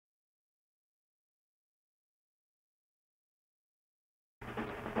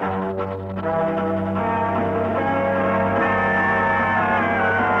This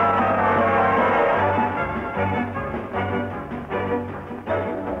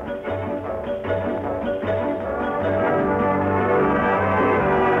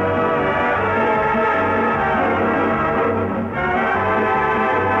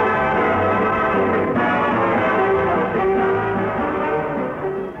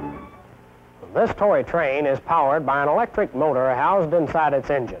toy train is powered by an electric motor housed inside its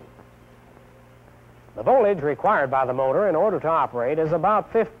engine. The voltage required by the motor in order to operate is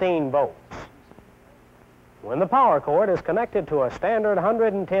about 15 volts. When the power cord is connected to a standard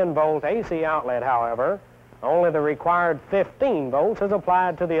 110-volt AC outlet, however, only the required 15 volts is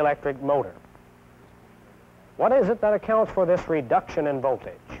applied to the electric motor. What is it that accounts for this reduction in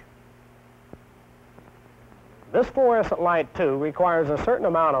voltage? This fluorescent light, too, requires a certain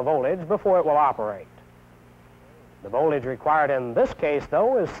amount of voltage before it will operate. The voltage required in this case,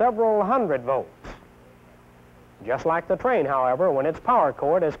 though, is several hundred volts. Just like the train, however, when its power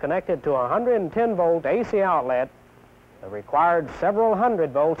cord is connected to a 110-volt AC outlet, the required several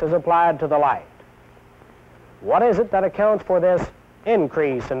hundred volts is applied to the light. What is it that accounts for this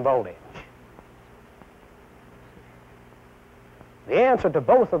increase in voltage? The answer to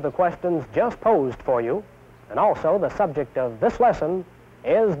both of the questions just posed for you, and also the subject of this lesson,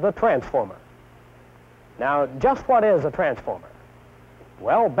 is the transformer. Now, just what is a transformer?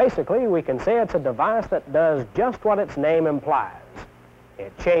 Well, basically, we can say it's a device that does just what its name implies.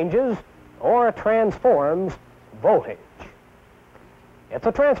 It changes or transforms voltage. If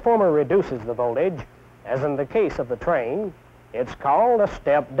the transformer reduces the voltage, as in the case of the train, it's called a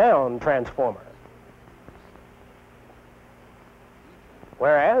step-down transformer.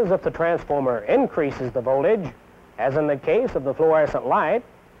 Whereas if the transformer increases the voltage, as in the case of the fluorescent light,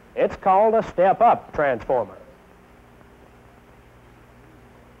 it's called a step-up transformer.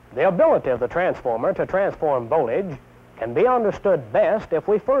 The ability of the transformer to transform voltage can be understood best if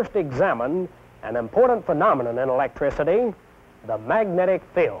we first examine an important phenomenon in electricity, the magnetic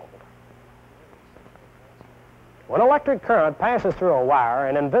field. When electric current passes through a wire,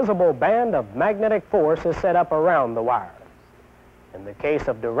 an invisible band of magnetic force is set up around the wire. In the case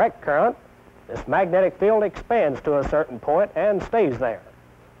of direct current, this magnetic field expands to a certain point and stays there,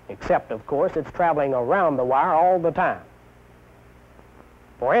 except, of course, it's traveling around the wire all the time.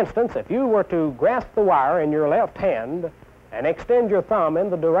 For instance, if you were to grasp the wire in your left hand and extend your thumb in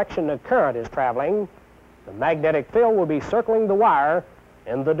the direction the current is traveling, the magnetic field will be circling the wire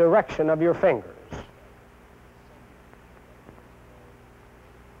in the direction of your fingers.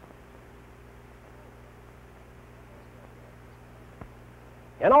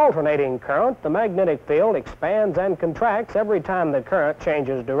 In alternating current, the magnetic field expands and contracts every time the current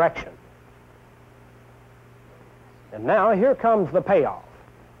changes direction. And now here comes the payoff.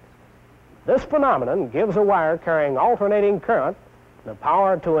 This phenomenon gives a wire carrying alternating current the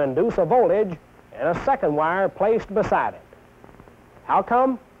power to induce a voltage in a second wire placed beside it. How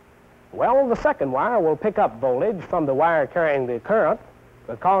come? Well, the second wire will pick up voltage from the wire carrying the current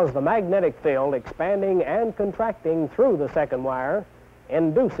because the magnetic field expanding and contracting through the second wire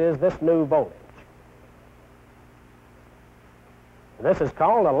induces this new voltage. This is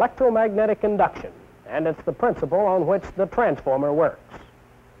called electromagnetic induction, and it's the principle on which the transformer works.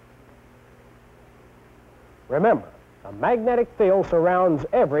 Remember, a magnetic field surrounds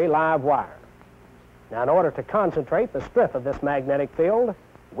every live wire. Now, in order to concentrate the strength of this magnetic field,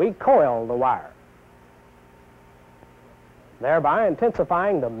 we coil the wire, thereby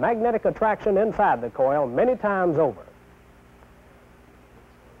intensifying the magnetic attraction inside the coil many times over.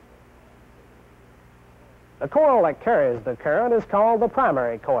 The coil that carries the current is called the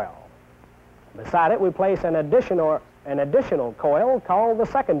primary coil. Beside it, we place an additional coil called the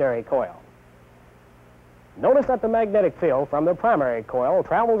secondary coil. Notice that the magnetic field from the primary coil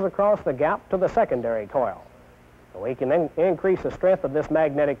travels across the gap to the secondary coil. We can then increase the strength of this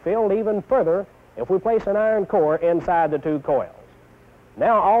magnetic field even further if we place an iron core inside the two coils.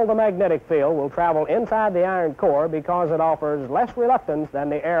 Now all the magnetic field will travel inside the iron core because it offers less reluctance than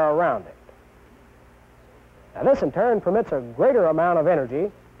the air around it. Now this in turn permits a greater amount of energy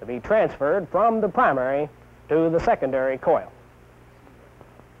to be transferred from the primary to the secondary coil.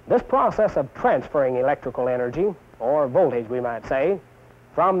 This process of transferring electrical energy, or voltage we might say,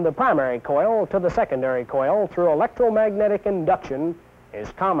 from the primary coil to the secondary coil through electromagnetic induction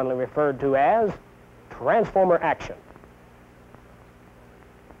is commonly referred to as transformer action.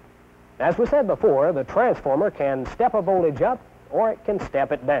 As we said before, the transformer can step a voltage up or it can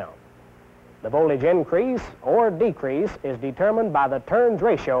step it down. The voltage increase or decrease is determined by the turns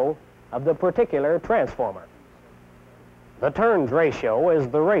ratio of the particular transformer. The turns ratio is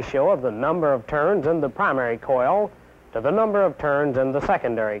the ratio of the number of turns in the primary coil to the number of turns in the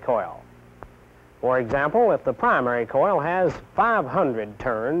secondary coil. For example, if the primary coil has 500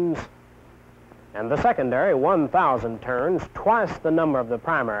 turns and the secondary 1,000 turns, twice the number of the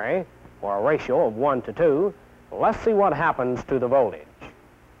primary, or a ratio of 1 to 2, let's see what happens to the voltage.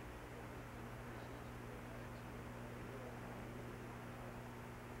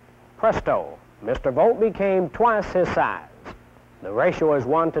 Presto, Mr. Volt became twice his size. The ratio is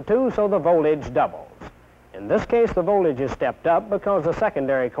 1 to 2, so the voltage doubles. In this case, the voltage is stepped up because the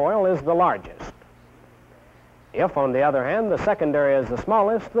secondary coil is the largest. If, on the other hand, the secondary is the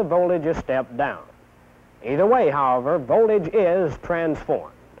smallest, the voltage is stepped down. Either way, however, voltage is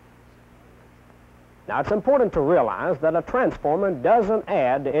transformed. Now, it's important to realize that a transformer doesn't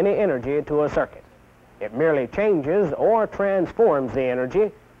add any energy to a circuit. It merely changes or transforms the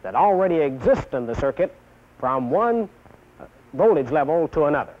energy that already exists in the circuit from one voltage level to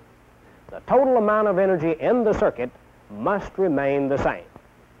another. The total amount of energy in the circuit must remain the same.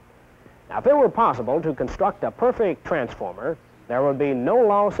 Now, if it were possible to construct a perfect transformer, there would be no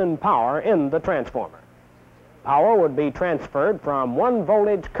loss in power in the transformer. Power would be transferred from one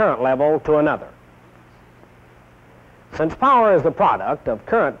voltage current level to another. Since power is the product of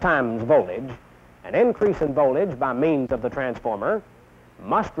current times voltage, an increase in voltage by means of the transformer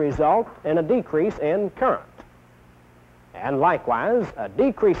must result in a decrease in current. And likewise, a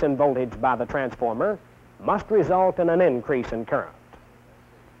decrease in voltage by the transformer must result in an increase in current.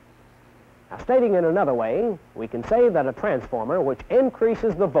 Now, stating it another way, we can say that a transformer which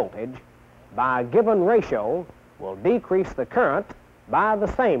increases the voltage by a given ratio will decrease the current by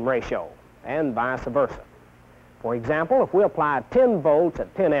the same ratio, and vice versa. For example, if we apply 10 volts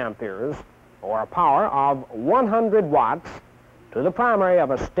at 10 amperes, or a power of 100 watts, to the primary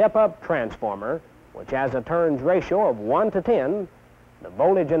of a step-up transformer, which has a turns ratio of 1 to 10, the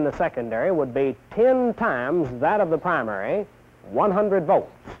voltage in the secondary would be 10 times that of the primary, 100 volts.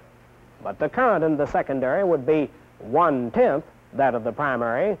 But the current in the secondary would be 1/10 that of the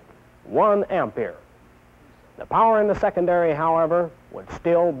primary, 1 ampere. The power in the secondary, however, would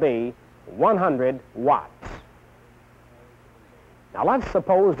still be 100 watts. Now, let's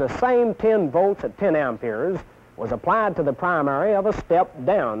suppose the same 10 volts at 10 amperes was applied to the primary of a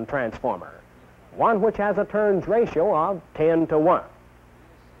step-down transformer, one which has a turns ratio of 10 to 1.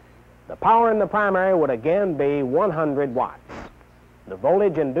 The power in the primary would again be 100 watts. The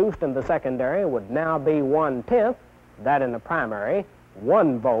voltage induced in the secondary would now be 1/10 that in the primary,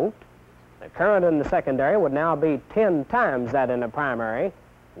 1 volt. The current in the secondary would now be 10 times that in the primary,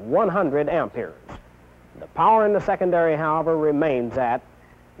 100 amperes. The power in the secondary, however, remains at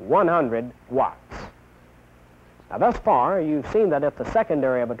 100 watts. Now, thus far, you've seen that if the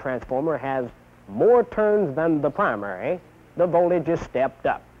secondary of a transformer has more turns than the primary, the voltage is stepped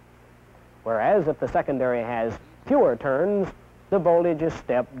up. Whereas if the secondary has fewer turns, the voltage is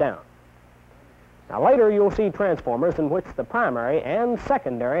stepped down. Now, later you'll see transformers in which the primary and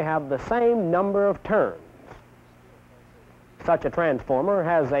secondary have the same number of turns. Such a transformer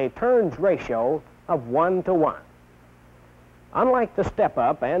has a turns ratio of 1 to 1. Unlike the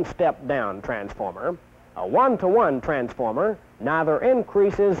step-up and step-down transformer, a 1 to 1 transformer neither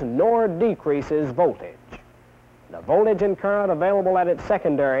increases nor decreases voltage. The voltage and current available at its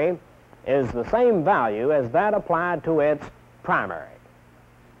secondary is the same value as that applied to its primary.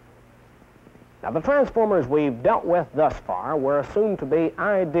 Now, the transformers we've dealt with thus far were assumed to be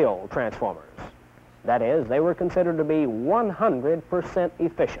ideal transformers. That is, they were considered to be 100%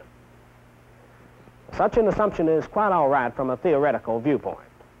 efficient. Such an assumption is quite all right from a theoretical viewpoint.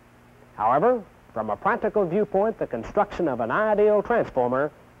 However, from a practical viewpoint, the construction of an ideal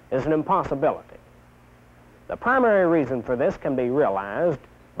transformer is an impossibility. The primary reason for this can be realized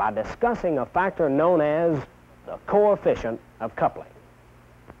by discussing a factor known as the coefficient of coupling.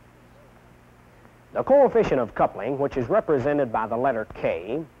 The coefficient of coupling, which is represented by the letter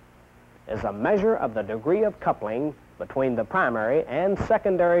K, is a measure of the degree of coupling between the primary and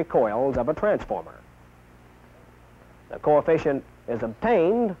secondary coils of a transformer. The coefficient is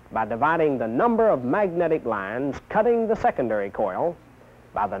obtained by dividing the number of magnetic lines cutting the secondary coil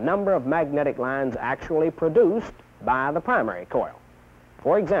by the number of magnetic lines actually produced by the primary coil.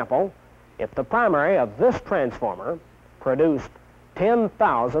 For example, if the primary of this transformer produced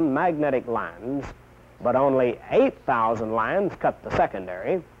 10,000 magnetic lines, but only 8,000 lines cut the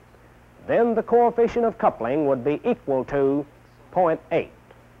secondary, then the coefficient of coupling would be equal to 0.8.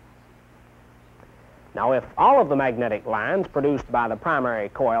 Now, if all of the magnetic lines produced by the primary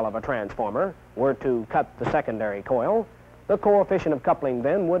coil of a transformer were to cut the secondary coil, the coefficient of coupling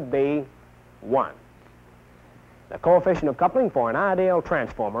then would be 1. The coefficient of coupling for an ideal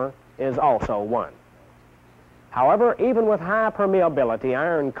transformer is also 1. However, even with high permeability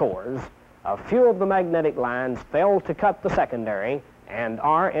iron cores, a few of the magnetic lines fail to cut the secondary and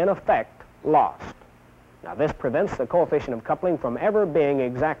are, in effect, lost. Now, this prevents the coefficient of coupling from ever being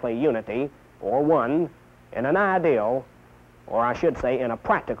exactly unity, or 1, in an ideal, or I should say, in a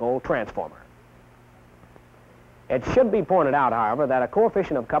practical transformer. It should be pointed out, however, that a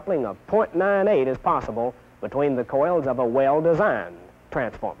coefficient of coupling of 0.98 is possible between the coils of a well-designed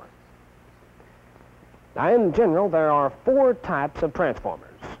transformer. Now, in general, there are 4 types of transformers.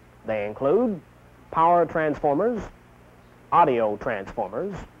 They include power transformers, audio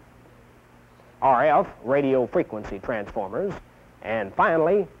transformers, RF, radio frequency transformers, and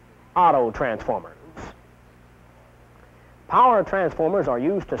finally, auto transformers. Power transformers are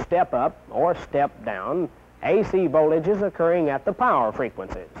used to step up or step down AC voltages occurring at the power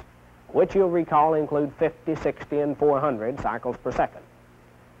frequencies, which you'll recall include 50, 60, and 400 cycles per second.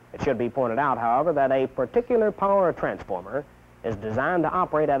 It should be pointed out, however, that a particular power transformer is designed to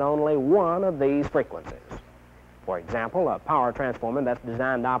operate at only one of these frequencies. For example, a power transformer that's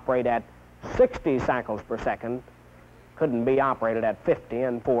designed to operate at 60 cycles per second couldn't be operated at 50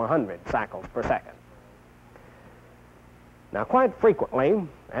 and 400 cycles per second. Now, quite frequently,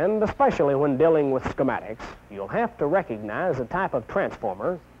 and especially when dealing with schematics, you'll have to recognize a type of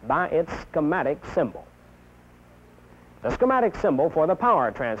transformer by its schematic symbol. The schematic symbol for the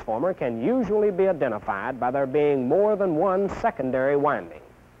power transformer can usually be identified by there being more than one secondary winding.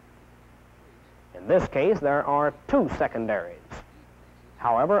 In this case, there are 2 secondaries.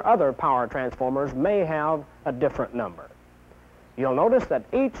 However, other power transformers may have a different number. You'll notice that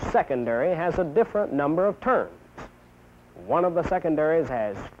each secondary has a different number of turns. One of the secondaries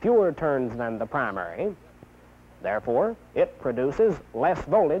has fewer turns than the primary. Therefore, it produces less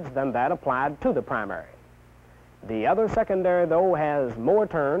voltage than that applied to the primary. The other secondary, though, has more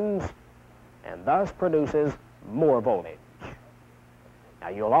turns and thus produces more voltage. Now,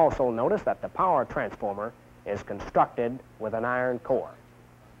 you'll also notice that the power transformer is constructed with an iron core.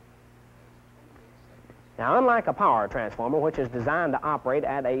 Now, unlike a power transformer, which is designed to operate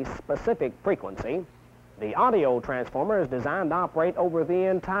at a specific frequency, the audio transformer is designed to operate over the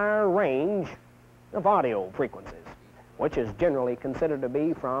entire range of audio frequencies, which is generally considered to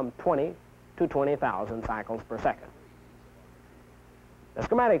be from 20 to 20,000 cycles per second. The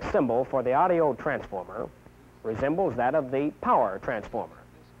schematic symbol for the audio transformer resembles that of the power transformer.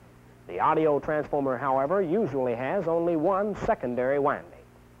 The audio transformer, however, usually has only one secondary winding.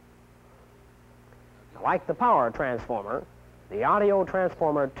 Now, like the power transformer, the audio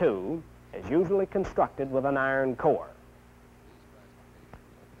transformer, too, is usually constructed with an iron core.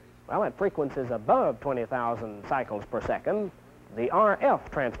 Well, at frequencies above 20,000 cycles per second, the RF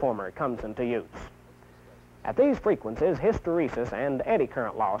transformer comes into use. At these frequencies, hysteresis and eddy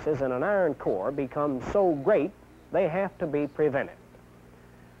current losses in an iron core become so great they have to be prevented.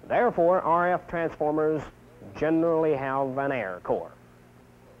 Therefore, RF transformers generally have an air core.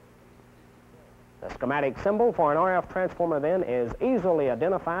 The schematic symbol for an RF transformer, then, is easily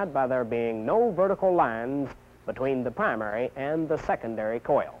identified by there being no vertical lines between the primary and the secondary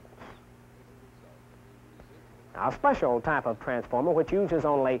coils. Now, a special type of transformer which uses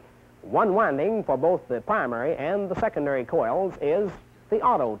only one winding for both the primary and the secondary coils is the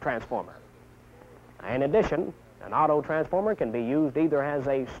auto transformer. In addition, an auto transformer can be used either as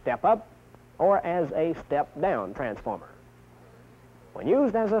a step-up or as a step-down transformer. When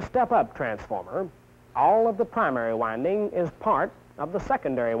used as a step-up transformer, all of the primary winding is part of the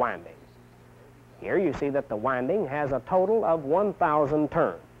secondary winding. Here you see that the winding has a total of 1,000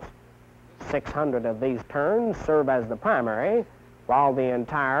 turns. 600 of these turns serve as the primary, while the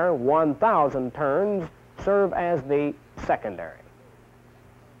entire 1,000 turns serve as the secondary.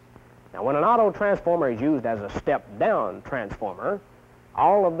 Now, when an auto transformer is used as a step-down transformer,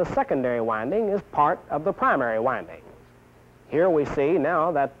 all of the secondary winding is part of the primary winding. Here we see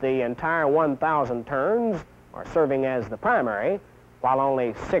now that the entire 1,000 turns are serving as the primary, while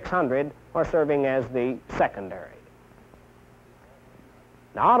only 600 are serving as the secondary.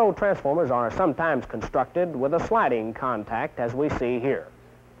 Now, auto transformers are sometimes constructed with a sliding contact, as we see here.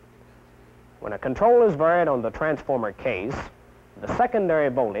 When a control is varied on the transformer case, the secondary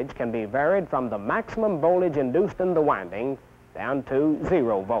voltage can be varied from the maximum voltage induced in the winding down to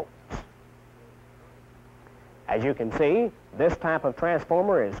 0 volts. As you can see, this type of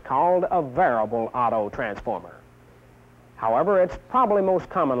transformer is called a variable auto transformer. However, it's probably most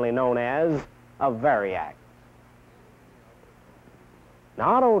commonly known as a variac.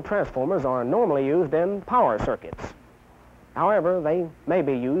 Now, auto transformers are normally used in power circuits. However, they may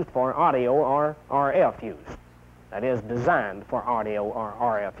be used for audio or RF use. that is designed for audio or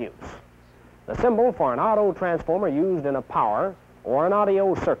RF use. The symbol for an auto transformer used in a power or an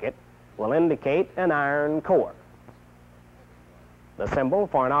audio circuit will indicate an iron core. The symbol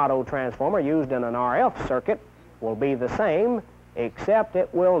for an auto transformer used in an RF circuit will be the same, except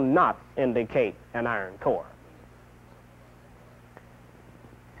it will not indicate an iron core.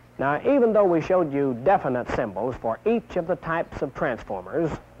 Now, even though we showed you definite symbols for each of the types of transformers,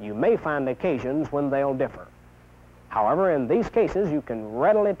 you may find occasions when they'll differ. However, in these cases, you can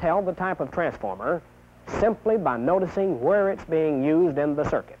readily tell the type of transformer simply by noticing where it's being used in the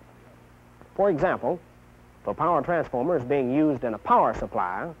circuit. For example, if a power transformer is being used in a power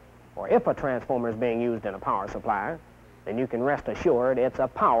supply, or if a transformer is being used in a power supply, then you can rest assured it's a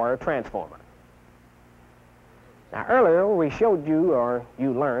power transformer. Now, earlier we showed you, or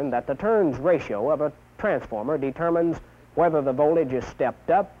you learned, that the turns ratio of a transformer determines whether the voltage is stepped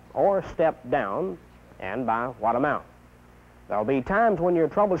up or stepped down, and by what amount. There will be times when you're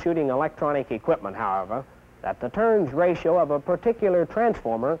troubleshooting electronic equipment, however, that the turns ratio of a particular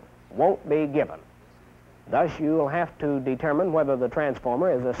transformer won't be given. Thus, you'll have to determine whether the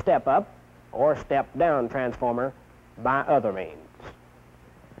transformer is a step-up or step-down transformer by other means.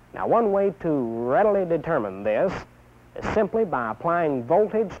 Now, one way to readily determine this is simply by applying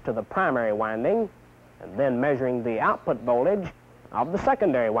voltage to the primary winding and then measuring the output voltage of the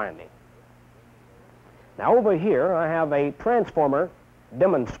secondary winding. Now, over here, I have a transformer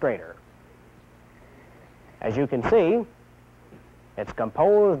demonstrator. As you can see, it's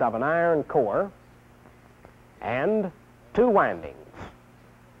composed of an iron core and two windings.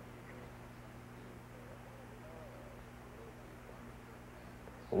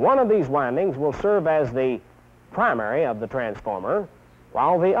 One of these windings will serve as the primary of the transformer,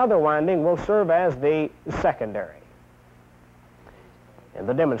 while the other winding will serve as the secondary. In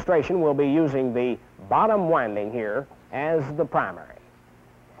the demonstration, we'll be using the bottom winding here as the primary.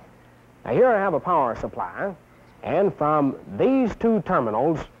 Now, here I have a power supply, and from these two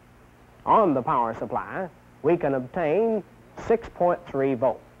terminals on the power supply, we can obtain 6.3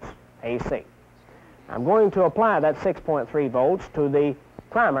 volts AC. I'm going to apply that 6.3 volts to the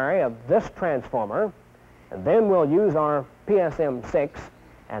primary of this transformer, and then we'll use our PSM6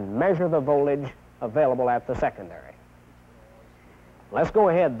 and measure the voltage available at the secondary. Let's go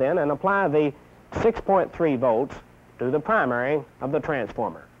ahead then and apply the 6.3 volts to the primary of the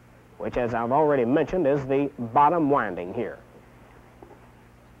transformer, which, as I've already mentioned, is the bottom winding here.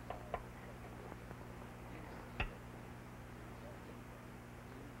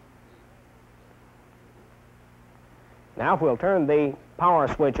 Now, if we'll turn the power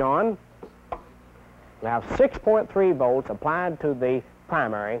switch on, we have 6.3 volts applied to the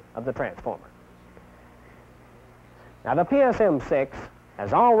primary of the transformer. Now, the PSM6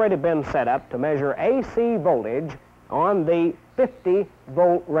 has already been set up to measure AC voltage on the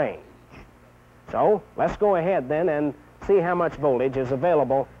 50-volt range. So, let's go ahead then and see how much voltage is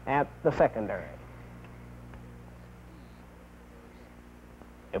available at the secondary.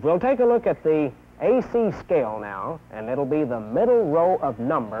 If we'll take a look at the AC scale now, and it'll be the middle row of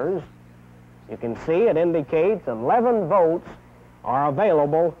numbers, you can see it indicates 11 volts are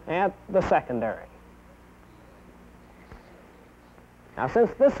available at the secondary. Now,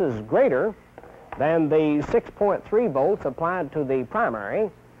 since this is greater than the 6.3 volts applied to the primary,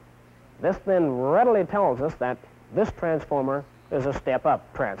 this then readily tells us that this transformer is a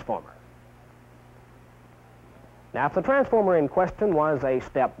step-up transformer. Now, if the transformer in question was a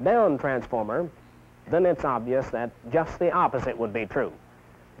step-down transformer, then it's obvious that just the opposite would be true.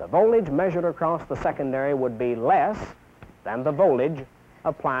 The voltage measured across the secondary would be less than the voltage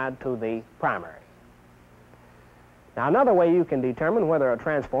applied to the primary. Now, another way you can determine whether a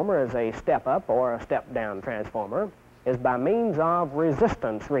transformer is a step-up or a step-down transformer is by means of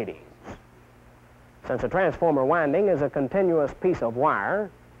resistance readings. Since a transformer winding is a continuous piece of wire,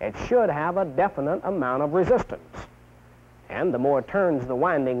 it should have a definite amount of resistance. And the more turns the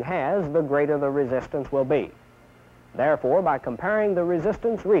winding has, the greater the resistance will be. Therefore, by comparing the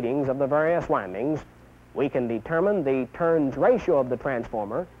resistance readings of the various windings, we can determine the turns ratio of the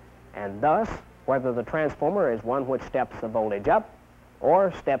transformer, and thus whether the transformer is one which steps the voltage up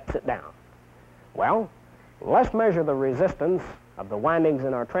or steps it down. Well, let's measure the resistance of the windings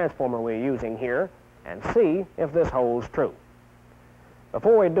in our transformer we're using here and see if this holds true.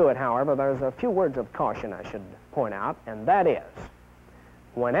 Before we do it, however, there's a few words of caution I should point out, and that is,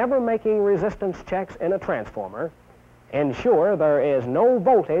 whenever making resistance checks in a transformer, ensure there is no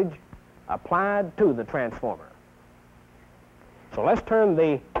voltage applied to the transformer. So let's turn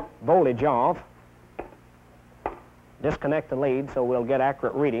the voltage off, disconnect the lead so we'll get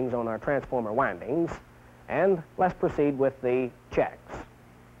accurate readings on our transformer windings. And let's proceed with the checks.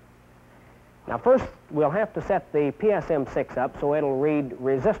 Now first we'll have to set the PSM6 up so it'll read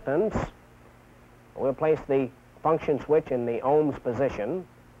resistance. We'll place the function switch in the ohms position,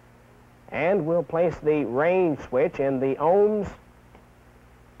 and we'll place the range switch in the ohms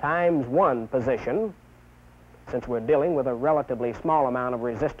times 1 position, since we're dealing with a relatively small amount of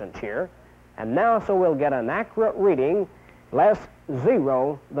resistance here. And now, so we'll get an accurate reading, let's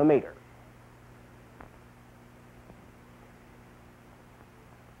zero the meter.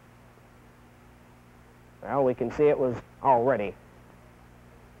 Well, we can see it was already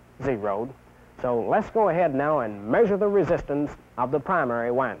zeroed. So let's go ahead now and measure the resistance of the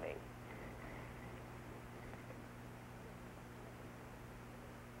primary winding.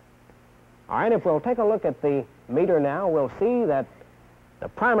 All right, if we'll take a look at the meter now, we'll see that the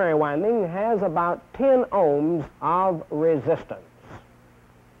primary winding has about 10 ohms of resistance.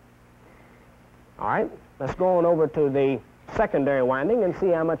 All right, let's go on over to the secondary winding and see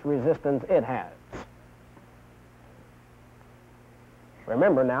how much resistance it has.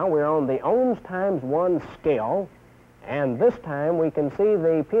 Remember now, we're on the ohms times 1 scale, and this time we can see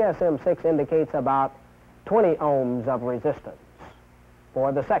the PSM6 indicates about 20 ohms of resistance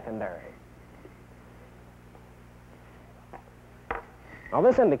for the secondary. Now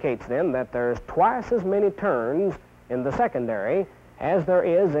this indicates then that there's twice as many turns in the secondary as there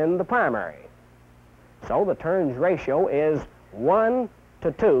is in the primary. So the turns ratio is 1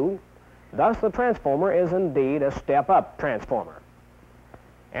 to 2, thus the transformer is indeed a step-up transformer.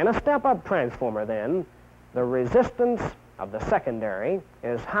 In a step-up transformer then, the resistance of the secondary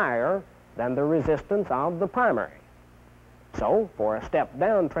is higher than the resistance of the primary. So for a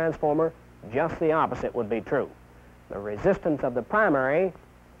step-down transformer, just the opposite would be true. The resistance of the primary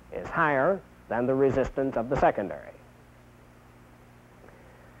is higher than the resistance of the secondary.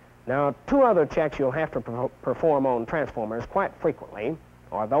 Now, 2 other checks you'll have to perform on transformers quite frequently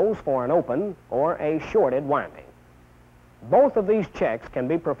are those for an open or a shorted winding. Both of these checks can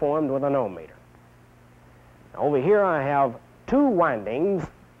be performed with an ohm meter. Over here I have 2 windings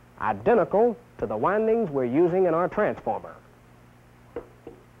identical to the windings we're using in our transformer.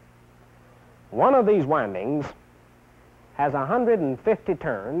 One of these windings has 150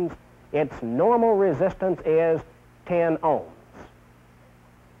 turns. Its normal resistance is 10 ohms.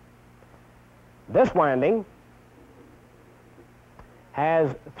 This winding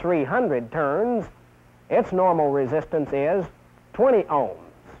has 300 turns. Its normal resistance is 20 ohms.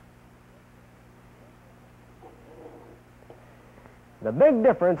 The big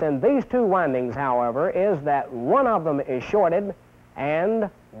difference in these 2 windings, however, is that one of them is shorted and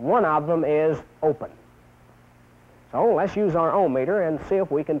one of them is open. So let's use our ohm meter and see if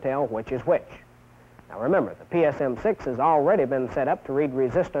we can tell which is which. Now remember, the PSM6 has already been set up to read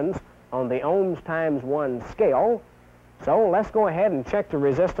resistance on the ohms times 1 scale. So let's go ahead and check the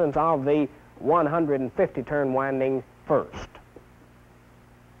resistance of the 150 turn winding first.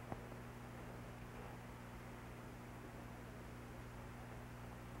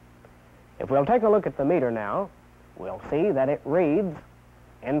 If we'll take a look at the meter now, we'll see that it reads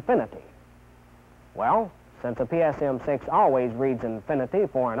infinity. Well, since a PSM6 always reads infinity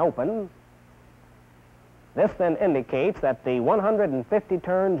for an open, this then indicates that the 150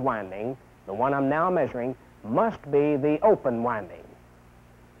 turns winding, the one I'm now measuring, must be the open winding.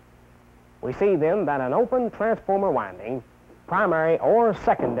 We see then that an open transformer winding, primary or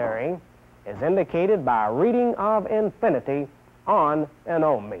secondary, is indicated by a reading of infinity on an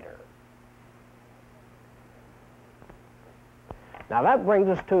ohm meter. Now that brings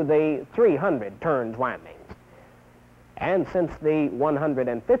us to the 300 turns windings. And since the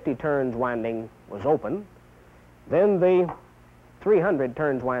 150 turns winding was open, then the 300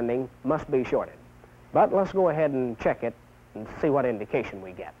 turns winding must be shorted. But let's go ahead and check it and see what indication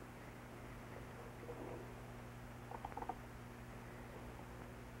we get.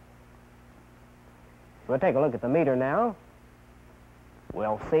 We'll take a look at the meter now.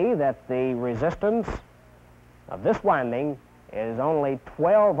 We'll see that the resistance of this winding is only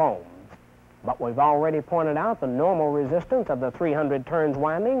 12 ohms. But we've already pointed out the normal resistance of the 300 turns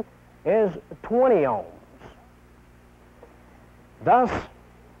winding is 20 ohms. Thus,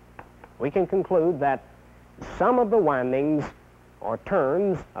 we can conclude that some of the windings or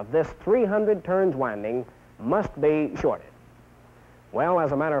turns of this 300 turns winding must be shorted. Well,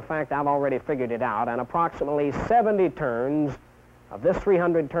 as a matter of fact, I've already figured it out, and approximately 70 turns of this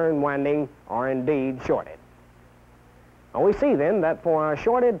 300 turn winding are indeed shorted. Now we see then that for a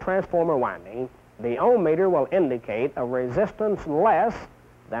shorted transformer winding, the ohm meter will indicate a resistance less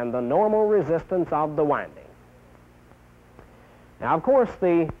than the normal resistance of the winding. Now, of course,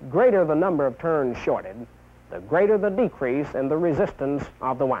 the greater the number of turns shorted, the greater the decrease in the resistance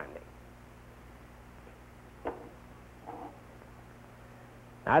of the winding.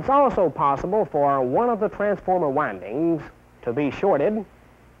 Now, it's also possible for one of the transformer windings to be shorted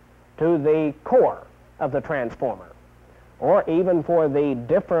to the core of the transformer, or even for the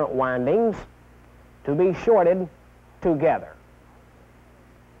different windings to be shorted together.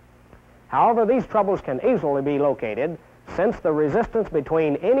 However, these troubles can easily be located since the resistance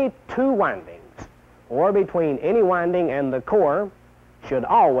between any two windings or between any winding and the core should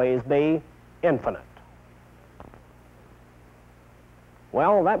always be infinite.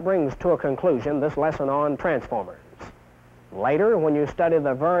 Well, that brings to a conclusion this lesson on transformers. Later, when you study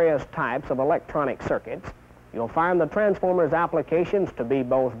the various types of electronic circuits, you'll find the transformer's applications to be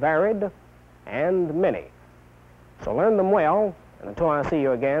both varied and many. So learn them well, and until I see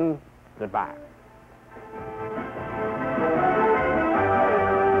you again, goodbye.